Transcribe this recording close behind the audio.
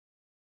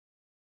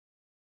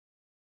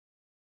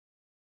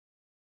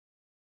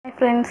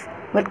Friends,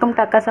 welcome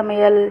to அக்கா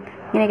சமையல்.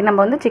 இன்றைக்கி நம்ம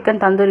வந்து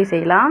சிக்கன் தந்தூரி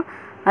செய்யலாம்.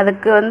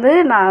 அதுக்கு வந்து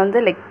நான் வந்து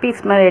லெக்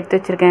பீஸ் மாதிரி எடுத்து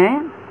வச்சுருக்கேன்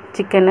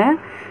சிக்கனு.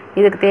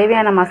 இதுக்கு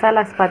தேவையான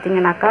மசாலாஸ்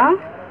பார்த்திங்கனாக்கா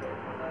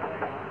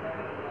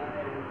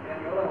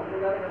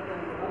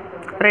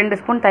 2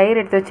 ஸ்பூன் தயிர்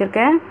எடுத்து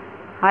வச்சுருக்கேன்,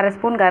 1/2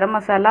 spoon garam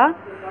masala,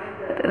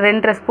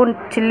 2.5 spoon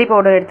chilli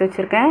powder எடுத்து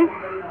வச்சுருக்கேன்,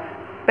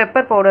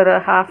 பெப்பர் பவுடர்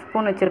 1/2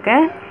 ஸ்பூன்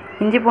வச்சுருக்கேன்,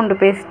 இஞ்சி பூண்டு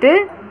பேஸ்ட்டு,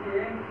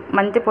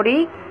 மஞ்சள் பொடி,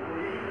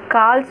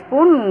 1/4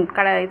 ஸ்பூன்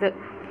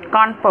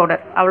கார்ன்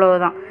பவுடர்.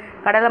 அவ்வளவுதான்.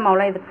 கடலை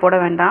மாவுலாம் இதுக்கு போட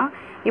வேண்டாம்.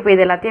 இப்போ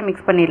இது எல்லாத்தையும்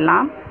மிக்ஸ்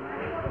பண்ணிடலாம்.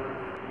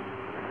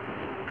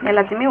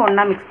 எல்லாத்தையுமே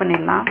ஒன்றா மிக்ஸ்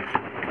பண்ணிடலாம்.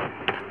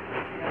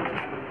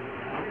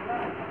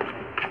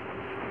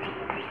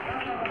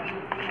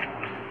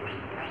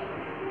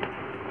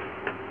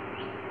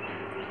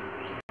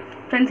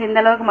 ஃப்ரெண்ட்ஸ், இந்த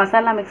அளவுக்கு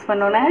மசாலா மிக்ஸ்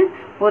பண்ணோன்னே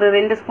ஒரு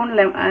 2 ஸ்பூன்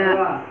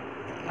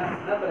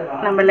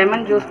நம்ம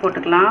லெமன் ஜூஸ்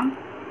போட்டுக்கலாம்.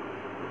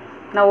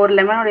 நான் ஒரு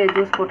லெமனுடைய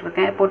ஜூஸ்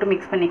போட்டிருக்கேன். போட்டு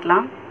மிக்ஸ்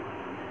பண்ணிக்கலாம்.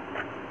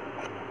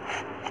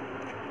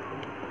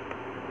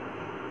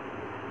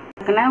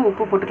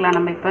 உப்பு போட்டுக்கலாம்.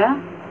 நம்ம இப்போ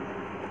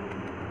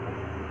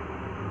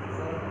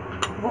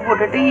உப்பு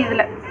போட்டுட்டு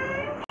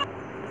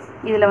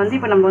இதில் வந்து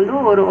இப்போ நம்ம வந்து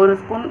ஒரு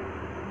ஸ்பூன்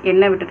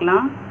எண்ணெய்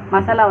விட்டுக்கலாம்.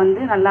 மசாலா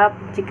வந்து நல்லா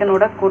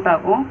சிக்கனோட கோட்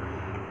ஆகும்.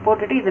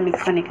 போட்டுட்டு இதை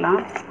மிக்ஸ்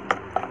பண்ணிக்கலாம்.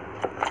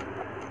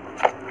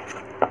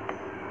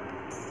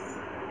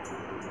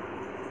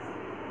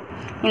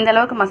 இந்த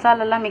அளவுக்கு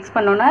மசாலாலாம் மிக்ஸ்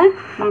பண்ணோன்னே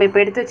நம்ம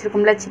இப்போ எடுத்து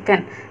வச்சுருக்கோம்ல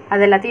சிக்கன்,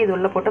 அது எல்லாத்தையும் இது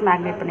உள்ளே போட்டு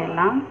மேரினேட்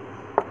பண்ணிடலாம்.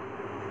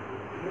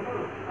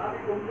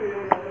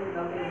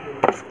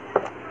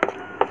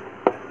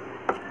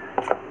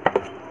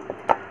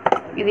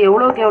 இது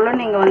எவ்வளோக்கு எவ்வளோ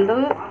நீங்கள் வந்து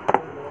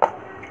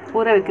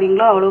ஊற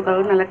வைக்கிறீங்களோ அவ்வளோக்கு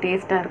அவ்வளோ நல்லா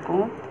டேஸ்ட்டாக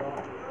இருக்கும்.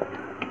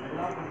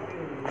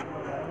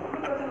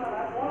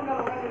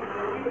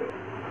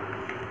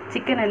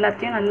 சிக்கன்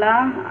எல்லாத்தையும் நல்லா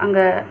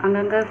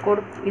அங்கங்கே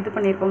இது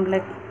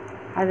பண்ணியிருப்போம்ல,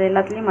 அது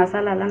எல்லாத்துலேயும்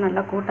மசாலாலாம்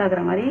நல்லா கோட்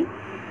ஆகுற மாதிரி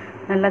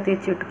நல்லா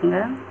தேய்ச்சி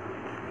விட்டுக்குங்க.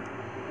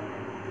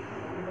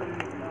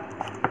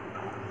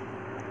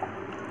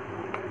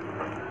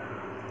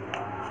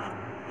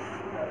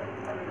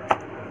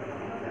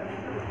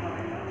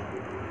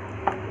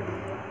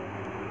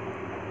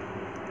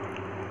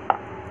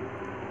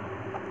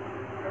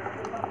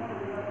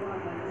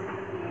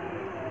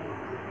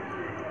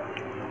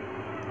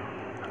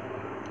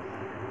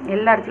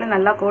 எல்லா இடத்துலையும்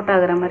நல்லா கோட்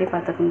ஆகுற மாதிரி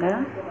பார்த்துக்குங்க.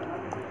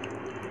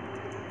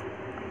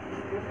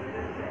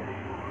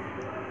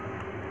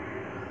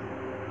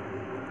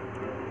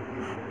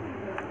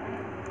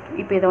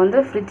 இப்போ இதை வந்து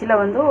ஃப்ரிட்ஜில்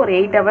வந்து ஒரு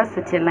 8 ஹவர்ஸ்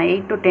வச்சிடலாம்.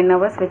 8 to 10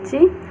 ஹவர்ஸ் வச்சு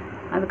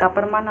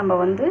அதுக்கப்புறமா நம்ம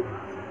வந்து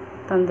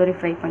தந்தூரி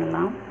ஃப்ரை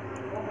பண்ணலாம்.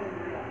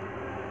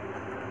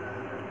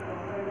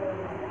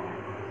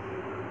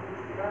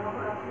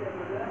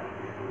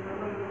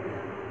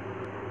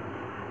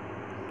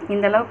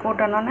 இந்தளவு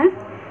கூட்டணுன்னு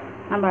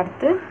நம்ம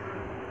அடுத்து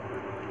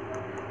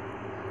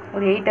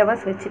ஒரு 8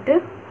 ஹவர்ஸ் வச்சுட்டு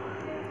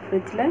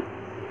ஃப்ரிட்ஜில்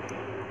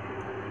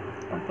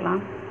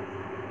பார்க்கலாம்.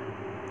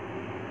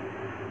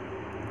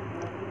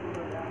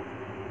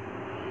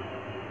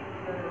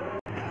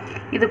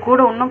 இது கூட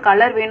இன்னும்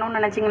கலர் வேணும்னு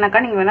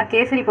நினச்சிங்கனாக்கா நீங்கள் வேணால்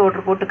கேசரி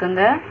பவுட்ரு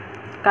போட்டுக்கோங்க.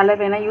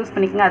 கலர் வேணால் யூஸ்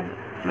பண்ணிக்கோங்க. அது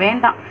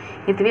வேண்டாம்,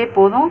 இதுவே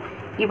போதும்.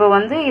 இப்போ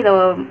வந்து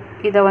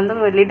இதை வந்து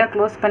லிட்டை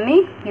க்ளோஸ் பண்ணி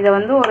இதை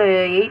வந்து ஒரு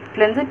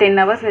 8 to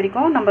 10 ஹவர்ஸ்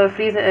வரைக்கும் நம்ம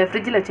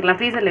ஃப்ரிட்ஜில் வச்சுக்கலாம்.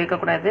 ஃப்ரீசரில்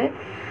வைக்கக்கூடாது.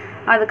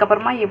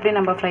 அதுக்கப்புறமா எப்படி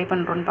நம்ம ஃப்ரை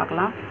பண்ணுறோன்னு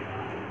பார்க்கலாம்.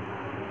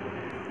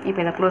 இப்போ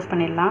இதை க்ளோஸ்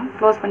பண்ணிடலாம்.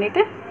 க்ளோஸ்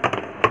பண்ணிவிட்டு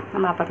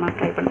நம்ம அப்புறமா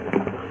ஃப்ரை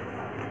பண்ணிக்கலாம்.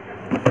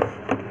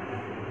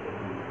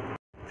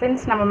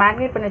 ஃப்ரெண்ட்ஸ், நம்ம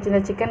மேரினேட் பண்ணி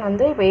வச்சுருந்த சிக்கன்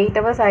வந்து இப்போ 8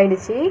 ஹவர்ஸ்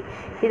ஆகிடுச்சு.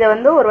 இதை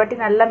வந்து ஒரு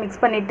வாட்டி நல்லா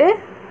மிக்ஸ் பண்ணிவிட்டு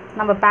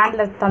நம்ம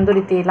பேனில்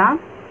தந்தூரி தீயலாம்.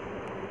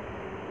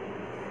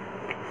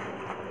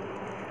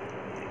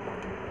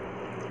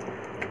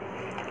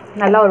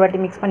 நல்லா ஒரு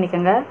வாட்டி மிக்ஸ்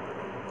பண்ணிக்கோங்க.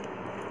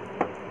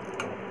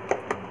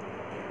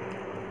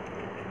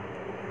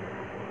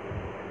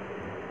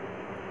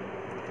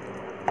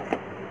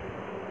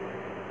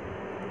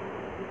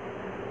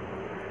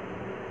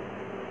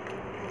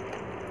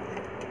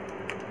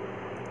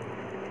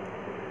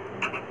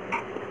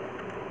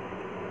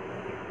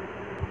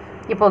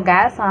 இப்போ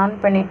கேஸ் ஆன்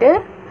பண்ணிவிட்டு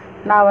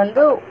நான்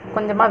வந்து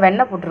கொஞ்சமாக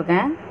வெண்ணெய்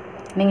போட்டிருக்கேன்.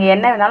 நீங்கள்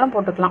எண்ணெய் வேணாலும்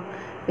போட்டுக்கலாம்.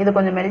 இது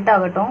கொஞ்சம் மெல்ட்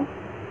ஆகட்டும்.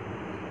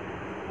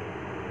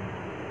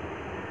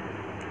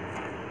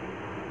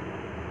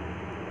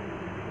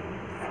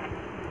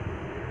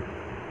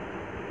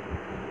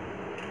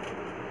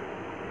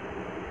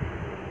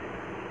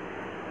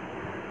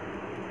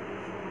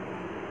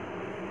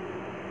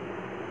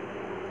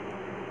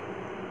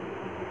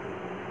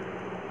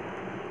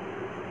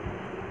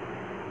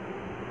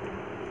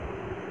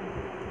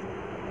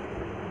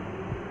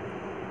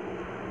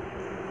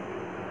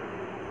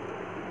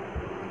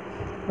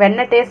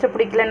 வெண்ணெய் டேஸ்ட்டு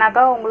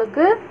பிடிக்கலனாக்கா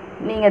உங்களுக்கு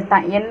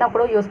நீங்கள் எண்ணெய்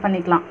கூட யூஸ்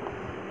பண்ணிக்கலாம்.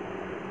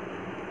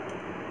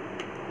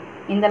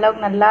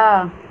 இந்தளவுக்கு நல்லா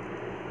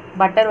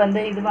பட்டர்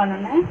வந்து இது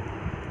பண்ணோன்னே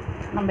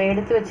நம்ம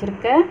எடுத்து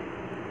வச்சுருக்க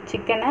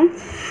சிக்கனை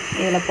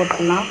இதில்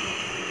போட்டுக்கலாம்.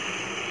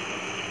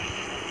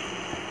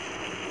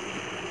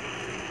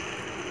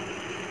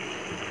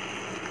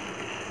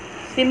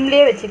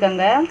 சிம்லேயே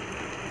வச்சுக்கோங்க.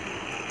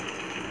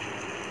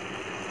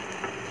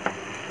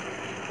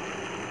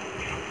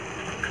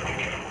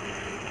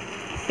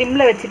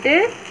 சிம்மில் வச்சுட்டு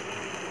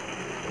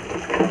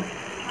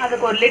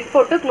அதுக்கு ஒரு லிட்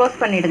போட்டு க்ளோஸ்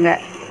பண்ணிவிடுங்க.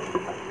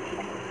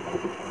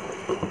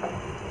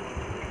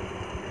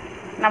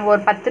 நம்ம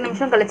ஒரு 10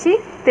 நிமிஷம் கழித்து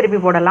திருப்பி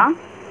போடலாம்.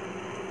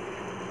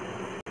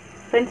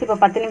 ஃப்ரெண்ட்ஸ், இப்போ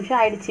 10 நிமிஷம்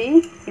ஆயிடுச்சு.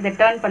 இதை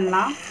டர்ன்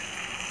பண்ணலாம்.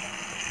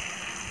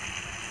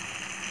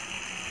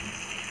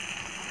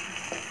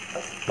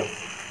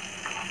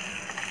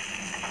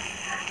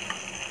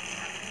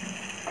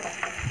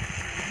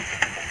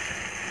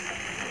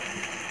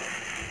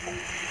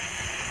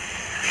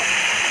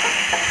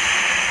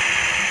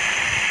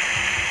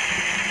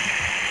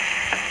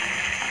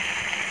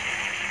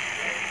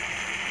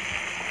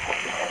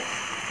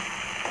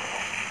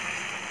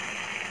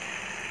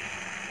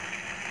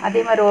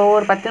 அதே மாதிரி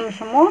ஒவ்வொரு 10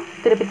 நிமிஷமும்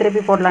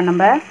திருப்பி போடலாம்.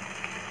 நம்ம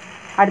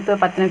அடுத்து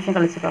ஒரு 10 நிமிஷம்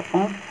கழித்து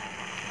பார்ப்போம்.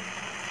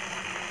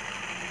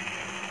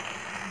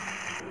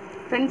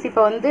 ஃப்ரெண்ட்ஸ்,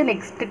 இப்போ வந்து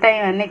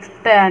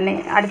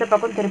அடுத்த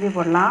பக்கம் திருப்பி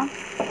போடலாம்.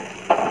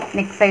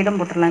 நெக்ஸ்ட் சைடும்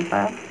போட்டுடலாம்.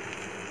 இப்போ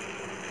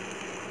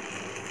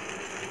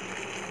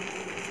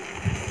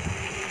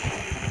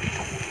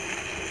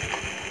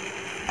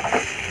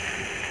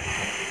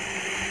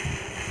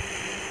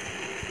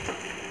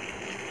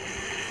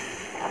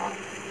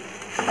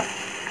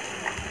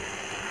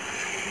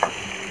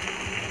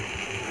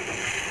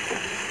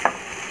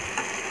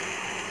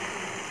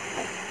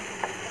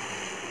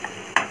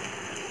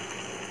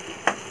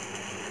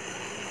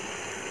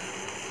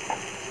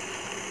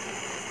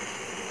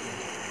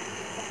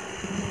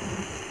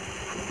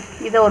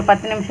இதை ஒரு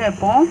 10 நிமிஷம்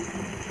வைப்போம்.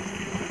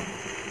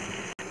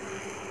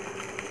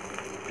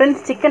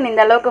 ஃப்ரெண்ட்ஸ், சிக்கன்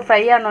இந்த அளவுக்கு ஃப்ரை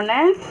ஆனோடனே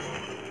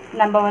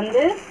நம்ம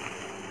வந்து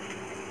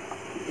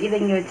இதை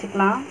இங்கே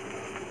வச்சுக்கலாம்.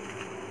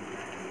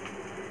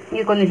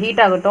 இது கொஞ்சம்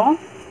ஹீட் ஆகட்டும்.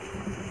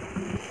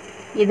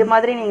 இது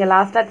மாதிரி நீங்கள்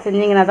லாஸ்ட்டாக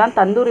செஞ்சிங்கன்னா தான்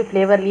தந்தூரி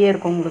ஃப்ளேவர்லேயே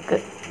இருக்கும் உங்களுக்கு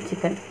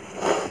சிக்கன்.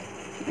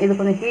 இது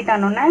கொஞ்சம் ஹீட்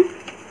ஆனோடனே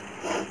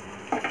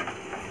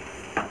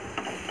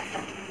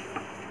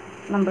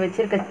நம்ம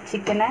வச்சுருக்க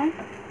சிக்கனை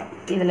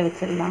இதில்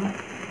வச்சிடலாம்.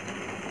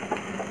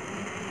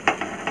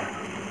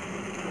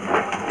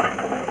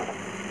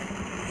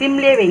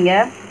 சிம்லேயே வைங்க.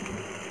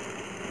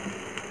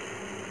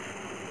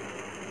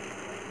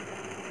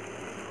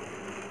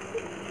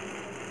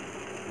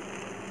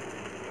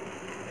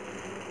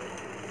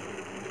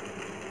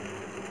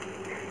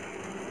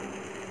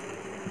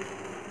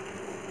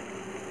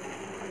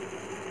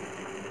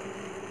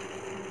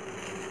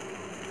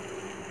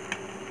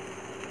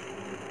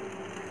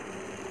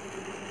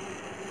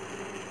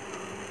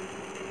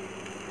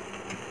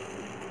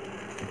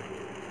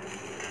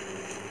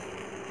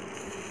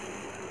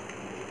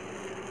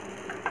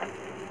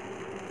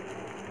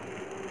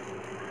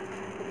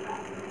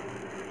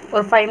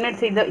 ஒரு 5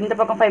 மினிட்ஸ் இந்த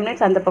பக்கம் 5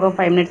 மினிட்ஸ், அந்த பக்கம்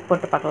 5 மினிட்ஸ்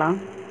போட்டு பார்க்கலாம்.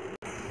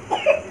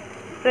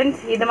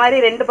 ஃப்ரெண்ட்ஸ், இது மாதிரி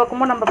 2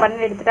 பக்கமும் நம்ம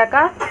பண்ணி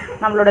எடுத்துட்டாக்கா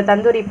நம்மளோட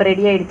தந்தூரி இப்போ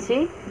ரெடி ஆகிடுச்சு.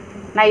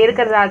 நான்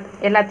இருக்கிறது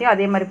எல்லாத்தையும்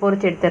அதே மாதிரி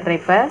பொரிச்சு எடுத்துடுறேன்.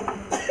 இப்போ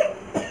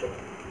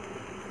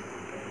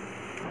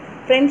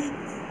ஃப்ரெண்ட்ஸ்,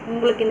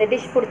 உங்களுக்கு இந்த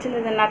டிஷ்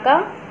பிடிச்சிருந்ததுனாக்கா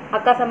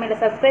அக்கா சமையலை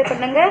சப்ஸ்கிரைப்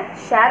பண்ணுங்கள்,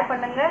 ஷேர்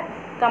பண்ணுங்கள்,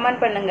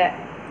 கமெண்ட் பண்ணுங்கள்,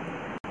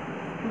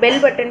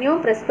 பெல்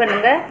பட்டனையும் ப்ரெஸ்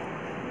பண்ணுங்கள்.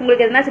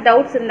 உங்களுக்கு எதனாச்சும்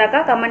டவுட்ஸ்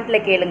இருந்தாக்கா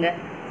கமெண்ட்டில் கேளுங்க.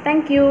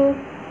 தேங்க்யூ.